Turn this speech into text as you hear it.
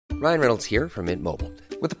Ryan Reynolds here from Mint Mobile.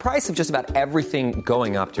 With the price of just about everything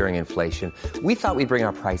going up during inflation, we thought we'd bring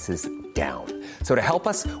our prices down. So to help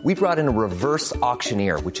us, we brought in a reverse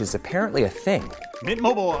auctioneer, which is apparently a thing. Mint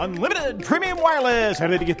Mobile Unlimited Premium Wireless. How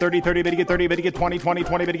to get 30, 30, bit to get 30, bit to get 20, 20,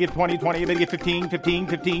 20, bit to get 20, 20, bit to get 15, 15,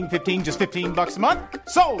 15, 15, just $15 a month?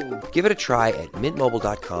 Sold! Give it a try at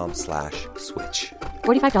mintmobile.com/switch.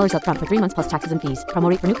 $45 up front for 3 months plus taxes and fees. Promo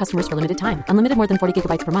rate for new customers for limited time. Unlimited more than 40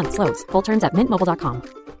 gigabytes per month. Slows full terms at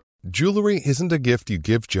mintmobile.com. Jewelry isn't a gift you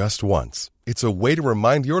give just once. It's a way to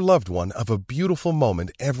remind your loved one of a beautiful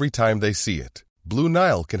moment every time they see it. Blue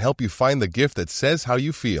Nile can help you find the gift that says how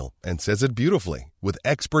you feel and says it beautifully, with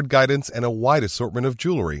expert guidance and a wide assortment of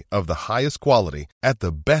jewelry of the highest quality at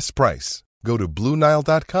the best price. Go to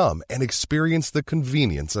BlueNile.com and experience the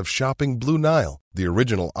convenience of shopping Blue Nile, the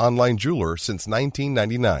original online jeweler since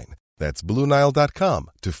 1999. That's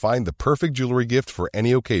BlueNile.com to find the perfect jewelry gift for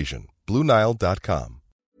any occasion. BlueNile.com.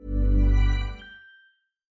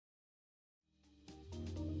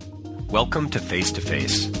 Welcome to Face to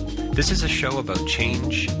Face. This is a show about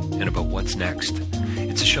change and about what's next.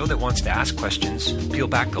 It's a show that wants to ask questions, peel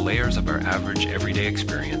back the layers of our average everyday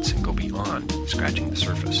experience, and go beyond scratching the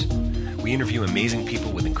surface. We interview amazing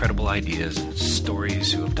people with incredible ideas and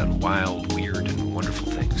stories who have done wild, weird, and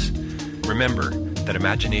wonderful things. Remember that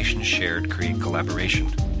imagination shared creates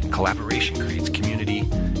collaboration, and collaboration creates community,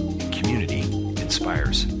 and community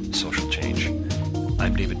inspires social change.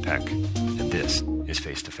 I'm David Peck, and this is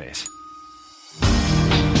Face to Face.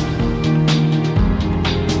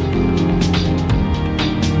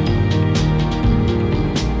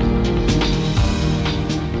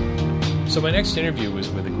 So my next interview was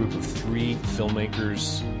with a group of 3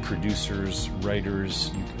 filmmakers, producers, writers,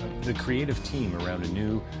 the creative team around a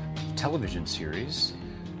new television series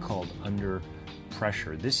called Under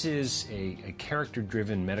Pressure. This is a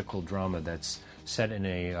character-driven medical drama that's set in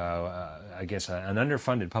an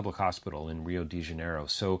underfunded public hospital in Rio de Janeiro.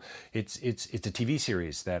 So it's a TV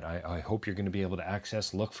series that I hope you're going to be able to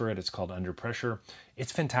access. Look for it. It's called Under Pressure.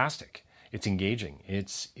 It's fantastic. It's engaging.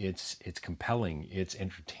 It's compelling. It's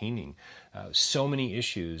entertaining. So many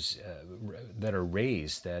issues that are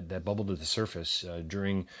raised that bubble to the surface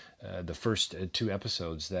during the first 2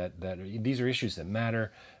 episodes. That these are issues that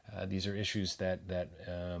matter. These are issues that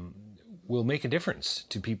will make a difference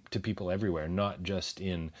to people everywhere, not just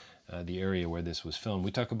in the area where this was filmed.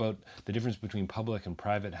 We talk about the difference between public and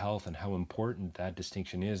private health and how important that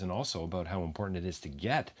distinction is, and also about how important it is to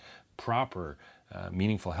get proper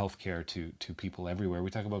meaningful health care to people everywhere.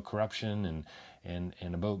 We talk about corruption and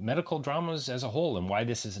about medical dramas as a whole, and why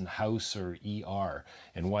this isn't House or ER,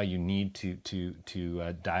 and why you need to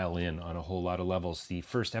dial in on a whole lot of levels. The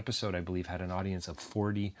first episode, I believe, had an audience of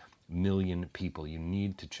 40 million people. You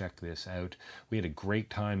need to check this out. We had a great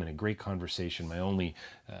time and a great conversation. The only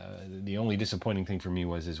disappointing thing for me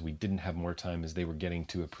was we didn't have more time, as they were getting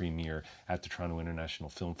to a premiere at the Toronto International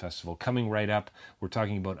Film Festival. Coming right up, we're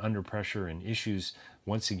talking about Under Pressure and issues,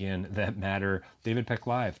 once again, that matter.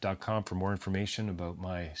 DavidPeckLive.com for more information about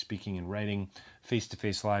my speaking and writing.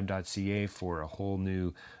 FaceToFaceLive.ca for a whole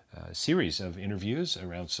new series of interviews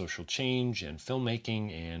around social change and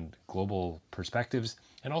filmmaking and global perspectives.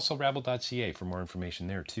 And also Rabble.ca for more information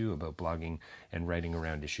there too about blogging and writing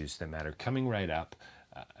around issues that matter. Coming right up,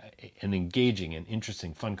 an engaging and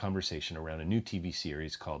interesting, fun conversation around a new TV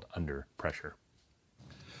series called Under Pressure.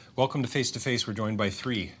 Welcome to Face to Face. We're joined by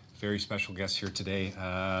 3 very special guests here today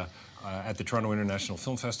at the Toronto International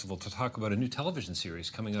Film Festival to talk about a new television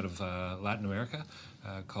series coming out of Latin America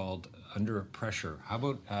called Under Pressure. How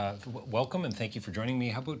about, welcome and thank you for joining me.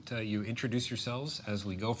 How about you introduce yourselves as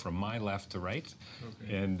we go from my left to right?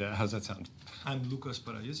 Okay. And how's that sound? I'm Lucas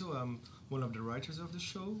Paraíso. I'm one of the writers of the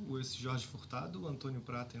show with Jorge Furtado, Antonio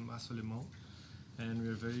Prata, and Márcio Alemão. And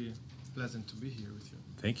we're very pleasant to be here with you.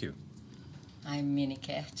 Thank you. I'm Minnie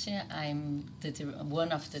Kerti. I'm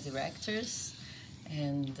one of the directors,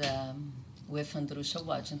 and with Andrusha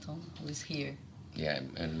Waddington, who is here. Yeah,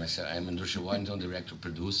 and myself, I'm Andrusha Waddington,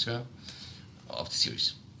 director-producer of the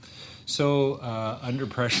series. So, Under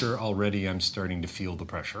Pressure, already I'm starting to feel the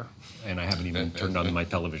pressure, and I haven't even turned on my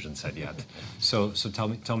television set yet. So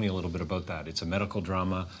tell me a little bit about that. It's a medical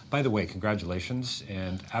drama. By the way, congratulations,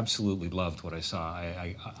 and absolutely loved what I saw.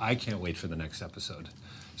 I can't wait for the next episode.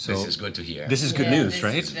 So this is good to hear. This is good news,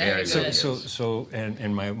 right? Very good. So,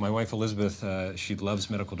 and my wife Elizabeth, she loves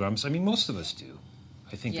medical dramas. I mean, most of us do.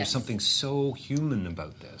 I think there's something so human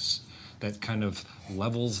about this that kind of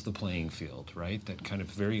levels the playing field, right? That kind of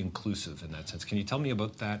very inclusive in that sense. Can you tell me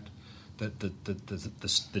about that?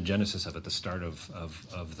 The genesis of it, the start of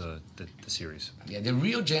the series. Yeah, the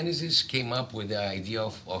real genesis came up with the idea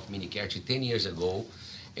of Minnie Kerti 10 years ago,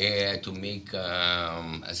 to make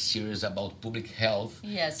a series about public health.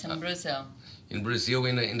 Yes, in Brazil. In Brazil,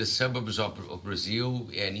 in the suburbs of Brazil,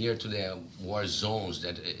 near to the war zones,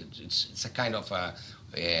 that it's a kind of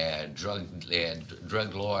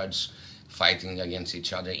drug lords fighting against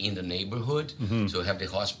each other in the neighborhood. So we have the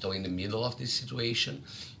hospital in the middle of this situation,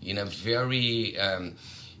 in a very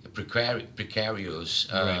precarious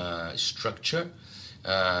structure.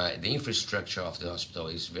 The infrastructure of the hospital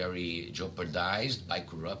is very jeopardized by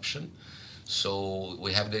corruption. So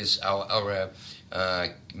we have our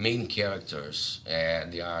main characters.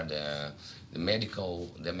 They are the medical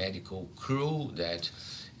crew that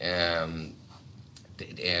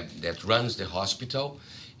runs the hospital,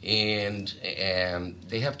 and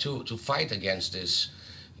they have to fight against this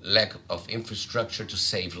lack of infrastructure to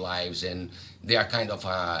save lives, and they are kind of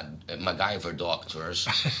MacGyver doctors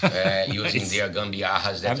using their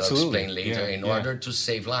gambiarras that I'll explain later in order to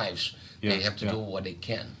save lives. They have to do what they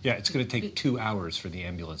can. Yeah, it's going to take 2 hours for the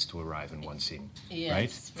ambulance to arrive in one scene,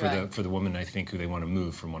 right? For the woman, I think, who they want to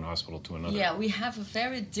move from one hospital to another. Yeah, we have a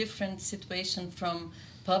very different situation from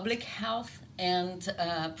public health and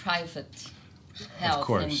private health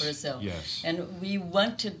in Brazil. Yes. And we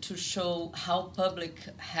wanted to show how public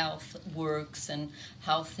health works and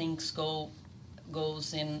how things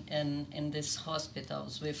goes in these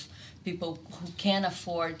hospitals with people who can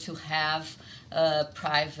afford to have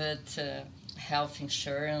private health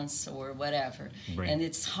insurance or whatever. Right. And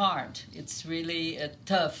it's hard. It's really a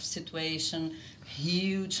tough situation,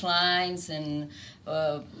 huge lines, and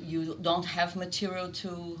you don't have material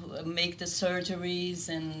to make the surgeries,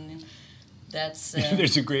 and that's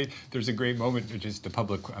there's a great moment, which is the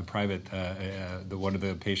private. One of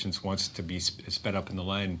the patients wants to be sped up in the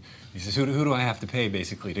line. He says, "Who do I have to pay,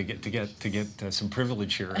 basically, to get some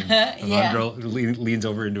privilege here?" And Andro leans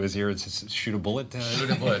over into his ear and says, "Shoot a bullet." Shoot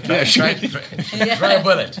a bullet. Try a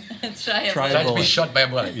bullet. Try to be shot by a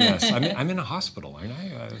bullet. Yes, I'm in a hospital, aren't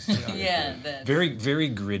I? Very, very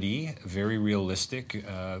gritty, very realistic,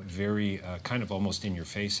 very kind of almost in your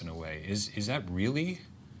face in a way. Is that really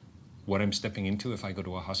what I'm stepping into if I go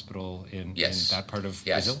to a hospital in that part of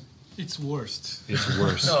Brazil? It's worst. It's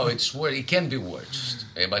worse. No, it's worse. It can be worse,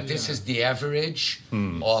 but this is the average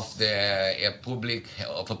of the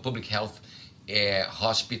public health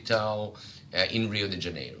hospital in Rio de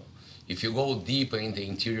Janeiro. If you go deeper in the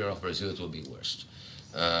interior of Brazil, it will be worse.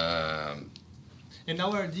 And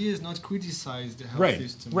our idea is not criticize the health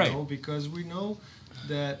system, because we know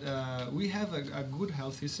that we have a good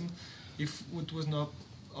health system. If it was not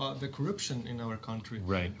the corruption in our country,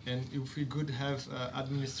 and if we could have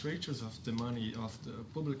administrators of the money, of the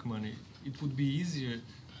public money, it would be easier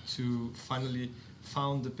to finally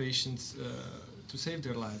found the patients to save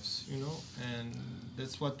their lives, and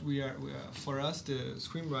that's what we are for us, the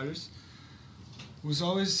screenwriters. It was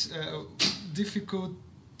always difficult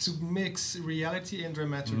to mix reality and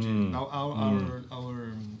dramaturgy.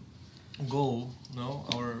 Our goal,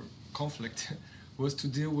 our conflict was to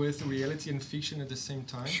deal with reality and fiction at the same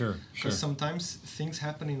time. Sure. Because sometimes things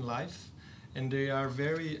happen in life, and they are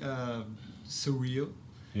very surreal.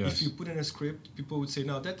 Yes. If you put in a script, people would say,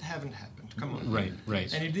 "No, that haven't happened. Come on."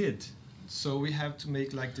 Right. And it did. So we have to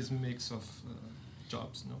make like this mix of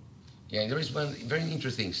jobs, no? Yeah, there is one very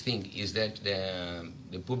interesting thing is that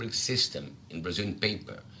the public system in Brazil in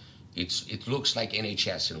paper, it looks like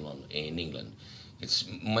NHS in England. It's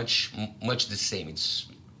much the same. It's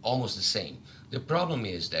almost the same. The problem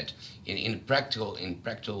is that in a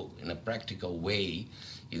practical way,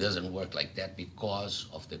 it doesn't work like that because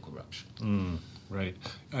of the corruption. Right.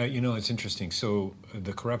 It's interesting. So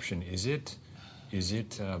the corruption, is it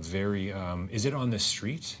very? Is it on the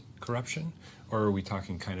street corruption, or are we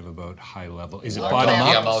talking kind of about high level? Is it bottom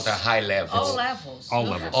up? About a high level. All levels. All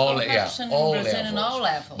levels. All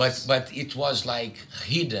levels. But it was like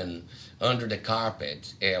hidden under the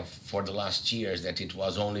carpet for the last years, that it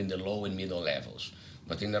was only in the low and middle levels.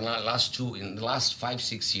 But in the last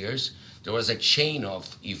 5-6 years, there was a chain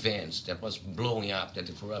of events that was blowing up, that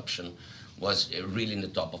the corruption was really in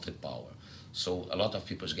the top of the power. So a lot of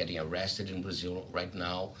people are getting arrested in Brazil right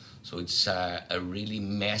now. So it's a really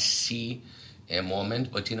messy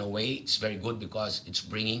moment, but in a way it's very good because it's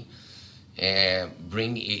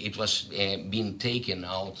it was being taken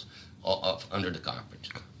out of under the carpet.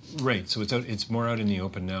 Right, so it's more out in the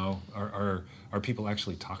open now. Are people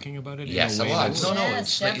actually talking about it? Yes, a lot.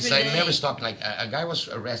 It's I never stopped. Like a guy was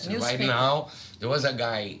arrested right now. There was a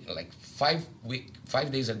guy like 5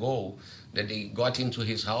 days ago that they got into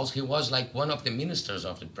his house. He was like one of the ministers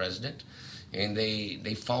of the president, and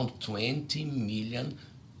they found 20 million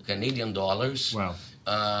Canadian dollars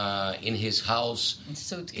in his house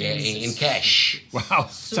in cash. Wow,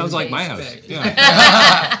 sounds like my house.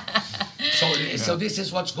 Yeah. So this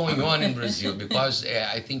is what's going on in Brazil, because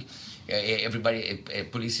I think everybody,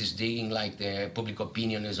 police is digging, like the public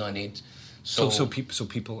opinion is on it. So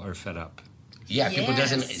people are fed up. Yeah, people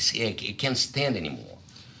can't stand anymore.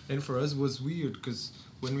 And for us, it was weird because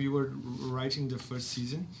when we were writing the first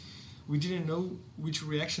season, we didn't know which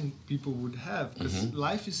reaction people would have, because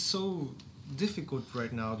life is so difficult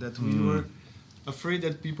right now that we were afraid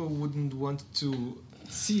that people wouldn't want to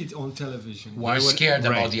see it on television. We're scared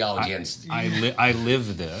about the audience. I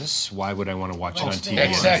live this. Why would I want to watch it on TV?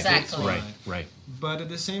 Exactly. Right. But at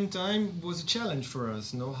the same time, it was a challenge for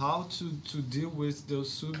us, how to deal with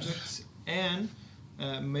those subjects and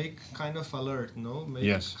make kind of alert, make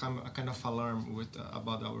a kind of alarm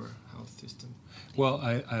about our health system. Well,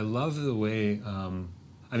 I love the way.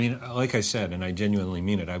 I mean, like I said, and I genuinely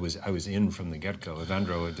mean it. I was in from the get-go.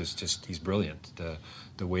 Evandro is he's brilliant.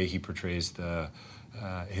 The way he portrays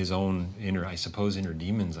his own inner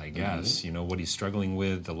demons, I guess. What he's struggling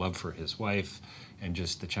with, the love for his wife, and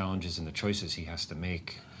just the challenges and the choices he has to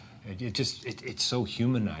make. It so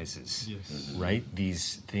humanizes, right?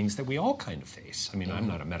 These things that we all kind of face. I mean, I'm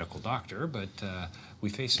not a medical doctor, but we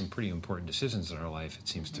face some pretty important decisions in our life, it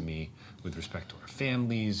seems to me, with respect to our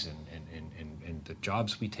families and the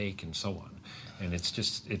jobs we take and so on. And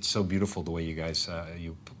it's so beautiful the way you guys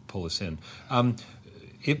you pull us in.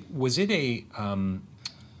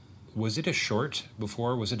 Was it a short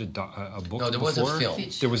before? Was it a book? No, there before? was a film.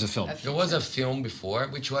 There was a film. There was a film before,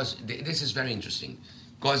 which was. This is very interesting,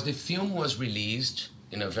 because the film was released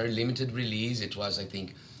in a very limited release. It was, I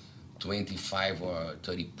think, 25 or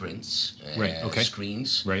 30 prints,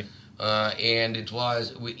 screens, right? And it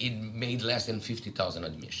made less than 50,000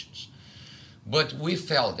 admissions. But we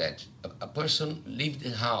felt that a person leave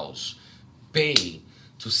the house, pay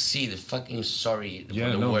to see the fucking story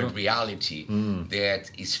reality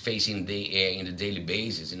that is facing in the daily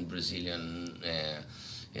basis in Brazilian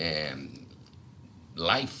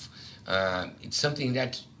life. It's something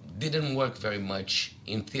that didn't work very much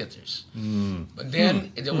in theaters. But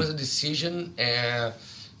then there was a decision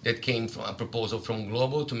that came from a proposal from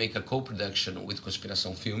Globo to make a co-production with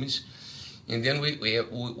Conspiração Filmes. And then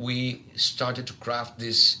we started to craft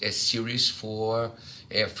this series for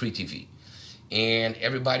free TV. And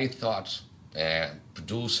everybody thought,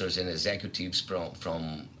 producers and executives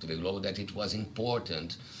from TV Globo, that it was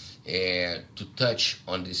important to touch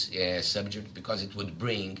on this subject, because it would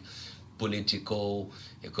bring political,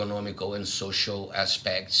 economical, and social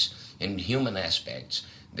aspects and human aspects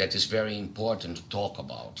that is very important to talk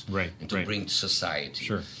about and to bring to society.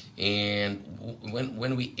 Sure. And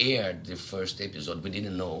when we aired the first episode, we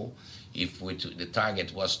didn't know if the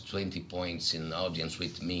target was 20 points in audience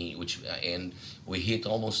with me, and we hit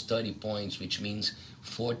almost 30 points, which means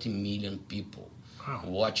 40 million people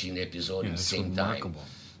watching the episode at the same time.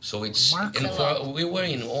 So it's we were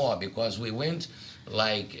in awe, because we went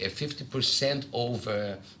like 50%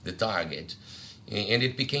 over the target, and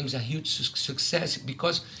it became a huge success,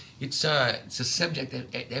 because it's a subject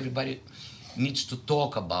that everybody needs to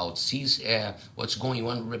talk about, sees what's going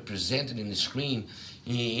on represented in the screen,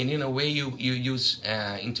 and in a way you use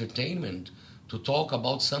entertainment to talk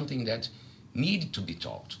about something that needed to be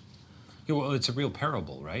talked. Yeah, well, it's a real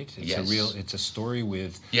parable, right? It's a story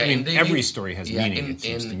with. Yeah, I mean, every story has meaning. It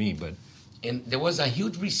seems to me, but. And there was a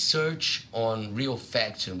huge research on real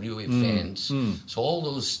facts and real events. So all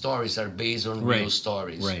those stories are based on real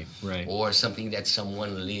stories. Right. Or something that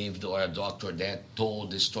someone lived, or a doctor that told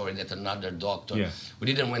the story that another doctor. Yeah. We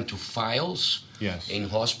didn't went to files in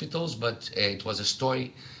hospitals, but it was a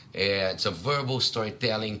story. It's a verbal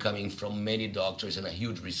storytelling coming from many doctors and a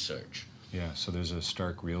huge research. Yeah, so there's a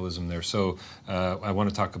stark realism there. So I want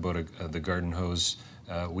to talk about the garden hose.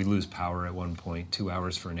 We lose power at one point, 2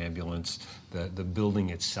 hours for an ambulance. The building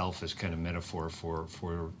itself is kind of metaphor for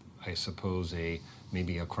I suppose,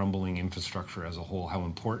 maybe a crumbling infrastructure as a whole, how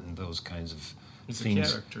important those kinds of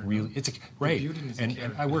things really. It's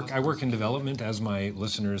I work in development, as my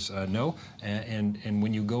listeners know, and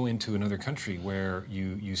when you go into another country where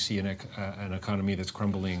you see an economy that's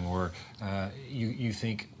crumbling, or you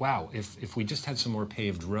think, wow, if we just had some more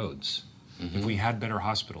paved roads. If we had better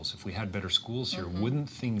hospitals, if we had better schools here, wouldn't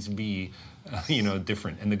things be,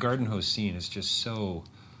 different? And the garden hose scene is just so,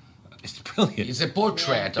 it's brilliant. It's a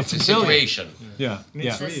portrait of the situation. Yeah,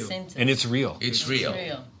 It's real. real. And it's real. It's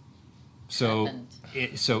real.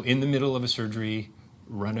 So in the middle of a surgery,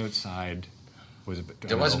 run outside.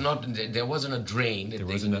 There wasn't a drain.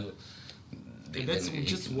 That's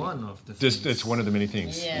just one of the things. It's one of the many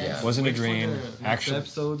things. Yeah. Wasn't a dream. Actually,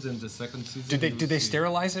 episodes in the second season. Did they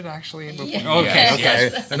sterilize it actually? Yes. Okay.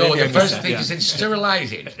 Yes. No, the first thing is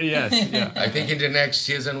sterilize it. Yes. Yeah. I think in the next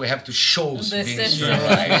season we have to show being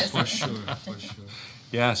sterilized. For sure.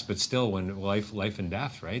 Yes, but still, when life and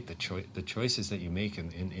death, right? The choices that you make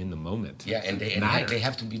in the moment. Yeah, and they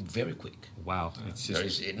have to be very quick. Wow, it's just there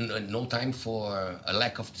is no time for a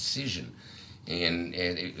lack of decision. And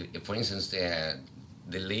for instance,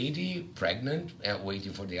 the lady pregnant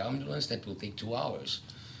waiting for the ambulance, that will take 2 hours,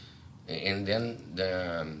 and then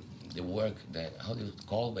the work that, how do you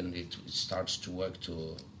call when it starts to work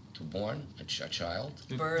to born a child,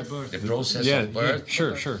 The process of birth.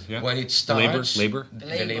 Sure, yeah. When it starts, labor.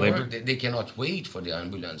 They cannot wait for the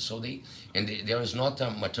ambulance. So there is not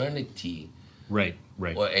a maternity. Right.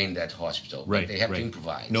 Or in that hospital. Right. They have to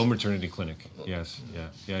improvise. No maternity clinic. Yes.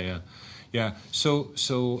 Yeah.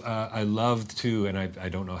 So I loved too, and I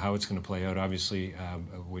don't know how it's going to play out, obviously,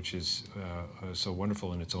 which is so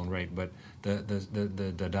wonderful in its own right. But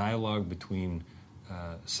the dialogue between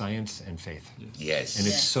science and faith. Yes. And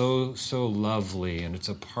it's so lovely, and it's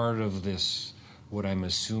a part of this, what I'm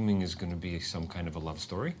assuming is going to be some kind of a love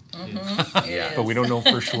story. Mm-hmm. Yeah. But we don't know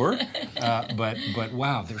for sure. But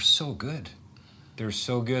wow, they're so good. They're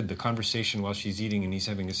so good. The conversation while she's eating and he's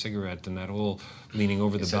having a cigarette, and that whole leaning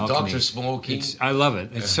over the balcony. Doctor smoking. I love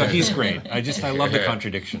it. So he's great. I love the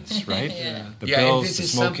contradictions, right? Yeah. The pills, the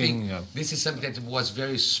smoking. This is something that was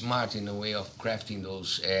very smart in a way of crafting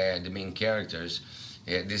those the main characters.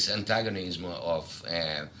 This antagonism of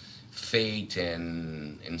fate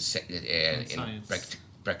and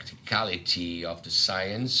practicality of the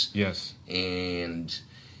science. Yes. And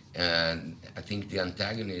I think the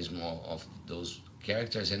antagonism of those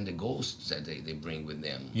characters and the ghosts that they bring with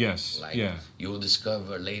them. Yes. Like you will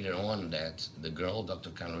discover later on that the girl, Dr.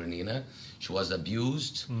 Carolina, she was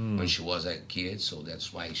abused when she was a kid, so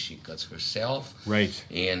that's why she cuts herself. Right.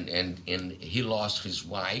 And he lost his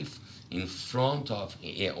wife in front of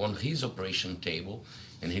on his operation table,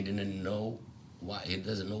 and he didn't know why. He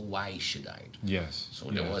doesn't know why she died. Yes.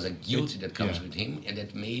 So there was a guilt that comes with him, and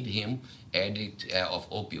that made him addict of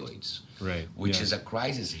opioids. Right. Which is a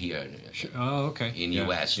crisis here. In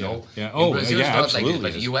US, no? Yeah. In Brazil, it's not absolutely.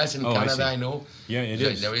 like this, but US and Canada, I know. Yeah, it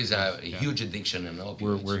is. There is a huge addiction in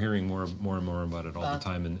opioids. We're hearing more and more about it all the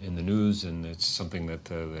time in the news, and it's something that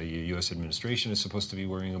the U.S. administration is supposed to be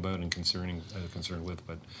worrying about and concerned with.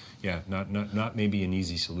 But not maybe an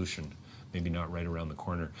easy solution. Maybe not right around the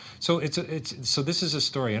corner. So so this is a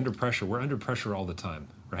story under pressure. We're under pressure all the time,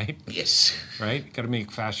 right? Yes. Right. Got to make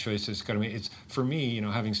fast choices. It's for me.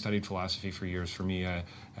 Having studied philosophy for years. For me,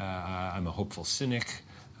 I'm a hopeful cynic.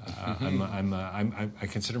 I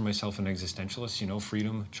consider myself an existentialist.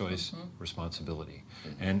 Freedom, choice, responsibility,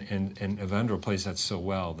 and Evandro plays that so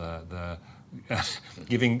well. The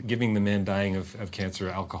giving the man dying of cancer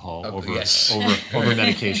alcohol over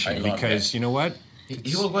medication, because you know what.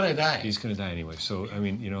 He was going to die. He's going to die anyway. So, I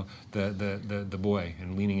mean, the boy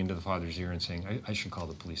and leaning into the father's ear and saying, I should call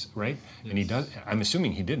the police, right? Yes. And he does. I'm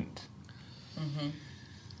assuming he didn't.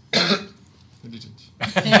 Mm-hmm. He didn't.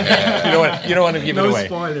 You don't want to give it away. No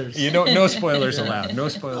spoilers. No spoilers allowed. No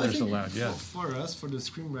spoilers allowed. Yeah. For us, for the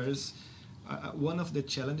screenwriters, one of the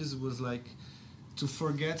challenges was like to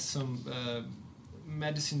forget some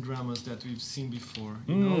medicine dramas that we've seen before.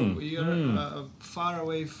 We are far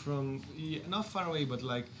away from, not far away, but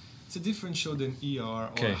like it's a different show than ER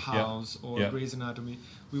or House or Grey's Anatomy.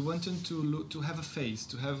 We wanted to have a face,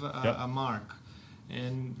 to have a mark,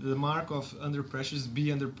 and the mark of under pressure is be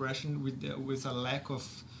under pressure with a lack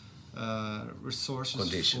of resources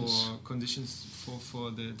conditions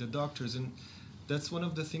for the doctors, and that's one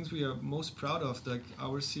of the things we are most proud of. Like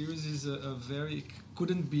our series is a very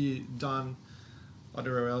couldn't be done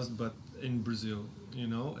otherwhere else but in Brazil,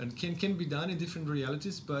 and can be done in different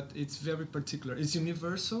realities, but it's very particular. It's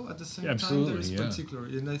universal at the same time. There's particular,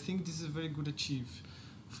 and I think this is a very good achieve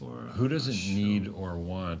for who doesn't need or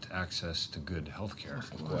want access to good health care.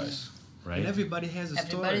 Of course. Right? And everybody has a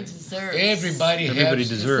story. Everybody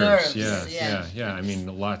deserves. Yeah. I mean,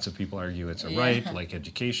 lots of people argue it's a right, like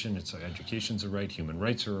education. Education's a right, human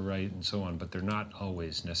rights are a right, and so on. But they're not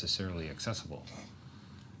always necessarily accessible.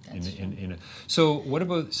 So what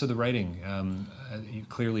about the writing? You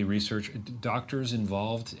clearly research doctors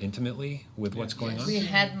involved intimately with what's going on. We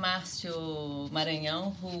had Márcio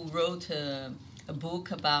Maranhão, who wrote a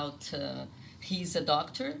book about. He's a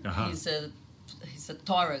doctor. He's a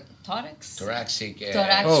thoracic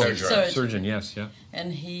surgeon. Surgeon, yes, yeah.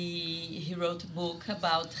 And he wrote a book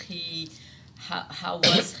about how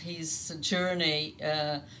was his journey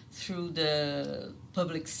through the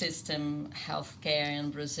public system healthcare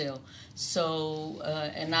in Brazil. So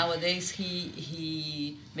and nowadays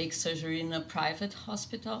he makes surgery in a private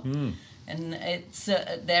hospital. And it's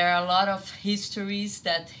there are a lot of histories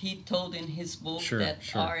that he told in his book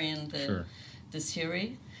are in the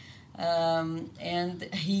series. And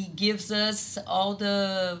he gives us all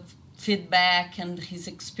the feedback and his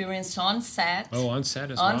experience on set. Oh, on set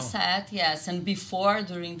as well. On set, yes, and before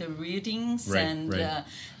during the readings.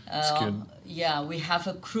 That's good. Yeah, we have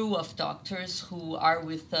a crew of doctors who are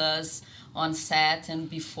with us on set and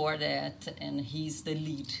before that, and he's the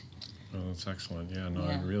lead. Oh, that's excellent. Yeah, no,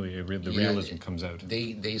 the realism comes out.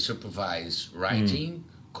 They supervise writing,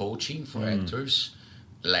 coaching for actors,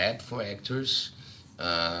 lab for actors,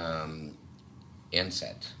 and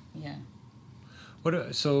set. Yeah.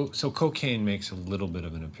 So cocaine makes a little bit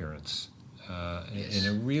of an appearance in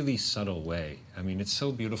a really subtle way. I mean, it's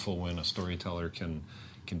so beautiful when a storyteller can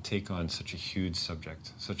take on such a huge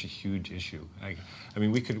subject, such a huge issue. I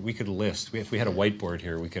mean, we could list, if we had a whiteboard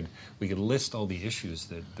here, we could list all the issues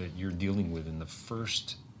that you're dealing with in the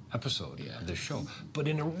first episode of this show, but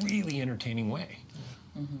in a really entertaining way,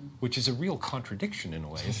 which is a real contradiction in a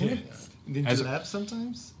way, isn't it? Didn't you laugh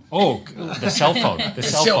sometimes? Oh, the cell phone. The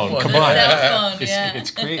cell phone. Come on. Cell phone,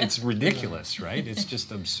 It's great. It's ridiculous, right? It's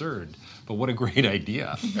just absurd. But what a great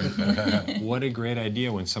idea. What a great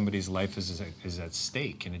idea when somebody's life is at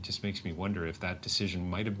stake. And it just makes me wonder if that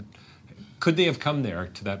decision could they have come there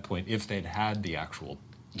to that point if they'd had the actual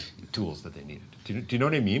tools that they needed? Do you know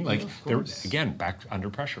what I mean? Like, they're again back under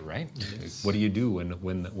pressure, right? Yes. What do you do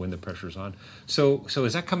when the pressure's on? So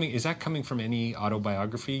is that coming from any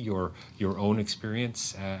autobiography, your own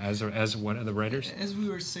experience as one of the writers? As we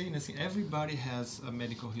were saying, I think everybody has a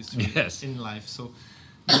medical history in life. So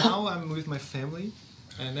now I'm with my family,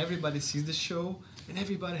 and everybody sees the show, and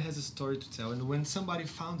everybody has a story to tell. And when somebody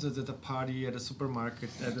finds us at a party, at a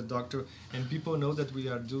supermarket, at a doctor, and people know that we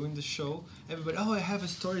are doing the show, everybody, I have a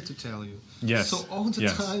story to tell you. Yes. So all the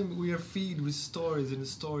time we are fed with stories and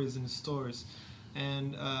stories and stories,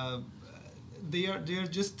 and they are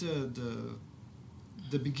just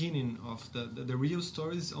the beginning of the real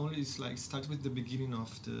stories. Only starts with the beginning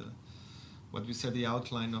of what we said, the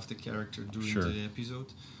outline of the character during the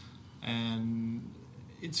episode, and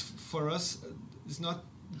it's for us. It's not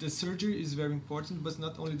the surgery is very important, but it's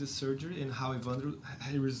not only the surgery and how Evandro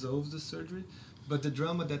resolves the surgery, but the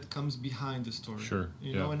drama that comes behind the story.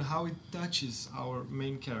 You know, and how it touches our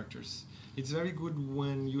main characters. It's very good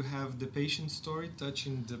when you have the patient story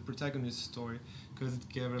touching the protagonist story, because it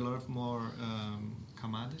gives a lot of more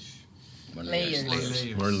camadas. More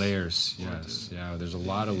layers. Yes. Yeah. There's a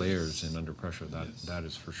lot of layers in Under Pressure. That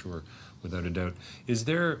is for sure, without a doubt. Is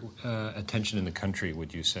there a tension in the country?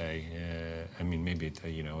 Would you say? I mean, maybe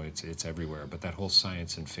it's everywhere. But that whole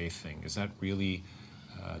science and faith thing, is that really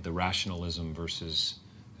the rationalism versus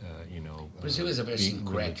Brazil is a very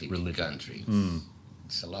syncretic country.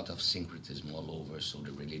 It's a lot of syncretism all over. So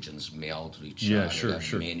the religions melt to each other. You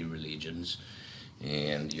have many religions,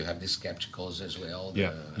 and you have the skepticals as well.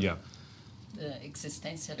 The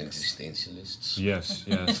existentialists. Yes.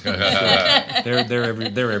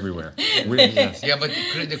 They're everywhere. Yes. Yeah, but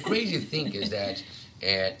the crazy thing is that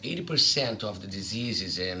 80% of the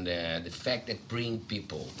diseases and the fact that bring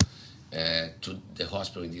people to the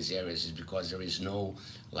hospital in these areas is because there is no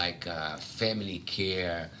family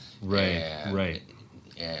care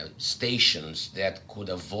stations that could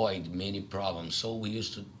avoid many problems. So we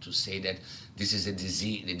used to say that this is a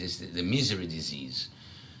disease, it is the misery disease,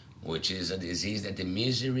 which is a disease that the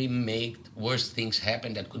misery make worse things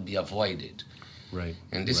happen that could be avoided. Right.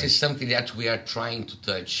 And this is something that we are trying to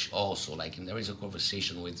touch also. There is a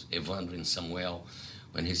conversation with Evandro in Samuel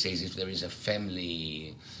when he says if there is a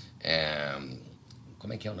family,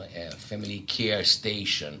 family care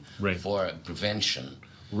station for prevention,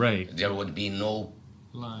 there would be no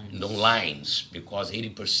lines, because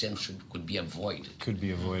 80% could be avoided. Could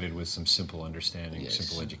be avoided with some simple understanding,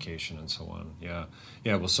 simple education, and so on. Yeah.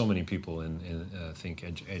 Well, so many people think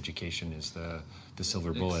education is the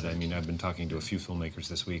silver bullet. Exactly. I mean, I've been talking to a few filmmakers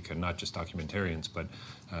this week, and not just documentarians, but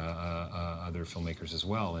other filmmakers as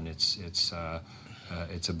well. And it's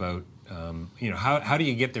about how do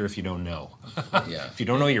you get there if you don't know? If you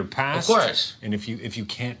don't know your past, of course, and if you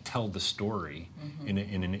can't tell the story in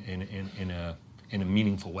a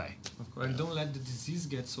meaningful way. And don't let the disease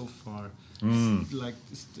get so far.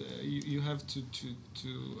 You have to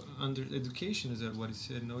under education, is that what he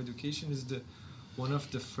said? No, education is one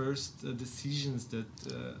of the first decisions that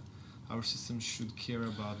our system should care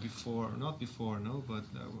about but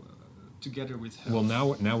together with health.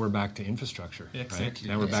 Well, now we're back to infrastructure. Exactly.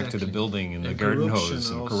 Right? Now we're back to the building and the garden hose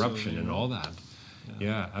and corruption and all that.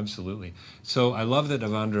 Yeah, absolutely. So I love that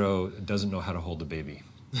Evandro doesn't know how to hold a baby.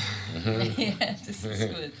 Yeah, this is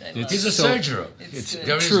good. He's a surgeon.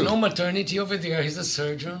 There is true. no maternity over there. He's a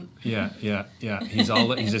surgeon. Yeah. He's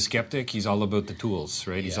a skeptic. He's all about the tools,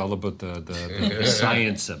 right? He's all about the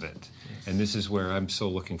science of it. And this is where I'm so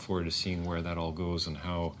looking forward to seeing where that all goes and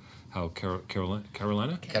how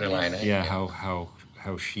Carolina. Yeah,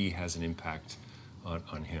 how she has an impact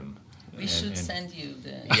on him. We should send you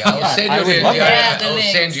the... Yeah, I'll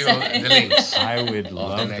send you the links. I would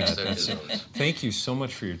love the next that. episode. Thank you so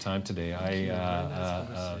much for your time today.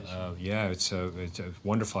 It's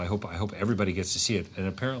wonderful. I hope everybody gets to see it. And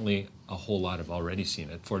apparently a whole lot have already seen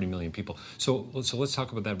it, 40 million people. So let's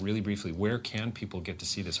talk about that really briefly. Where can people get to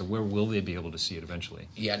see this, or where will they be able to see it eventually?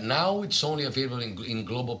 Yeah, now it's only available in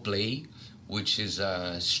Global Play, which is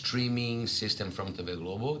a streaming system from TV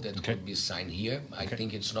Globo that could be signed here. I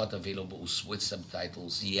think it's not available with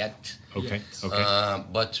subtitles yet. Okay.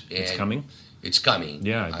 But it's coming? It's coming.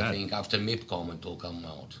 Yeah, I think after MIPCOM it will come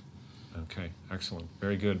out. Okay, excellent.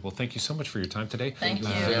 Very good. Well, thank you so much for your time today. Thank you.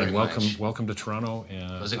 Very much. Welcome to Toronto.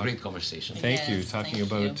 It was a great conversation. Thank you. Talking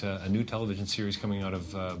about a new television series coming out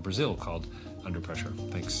of Brazil called Under Pressure.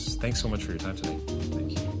 Thanks so much for your time today.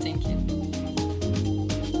 Thank you. Thank you.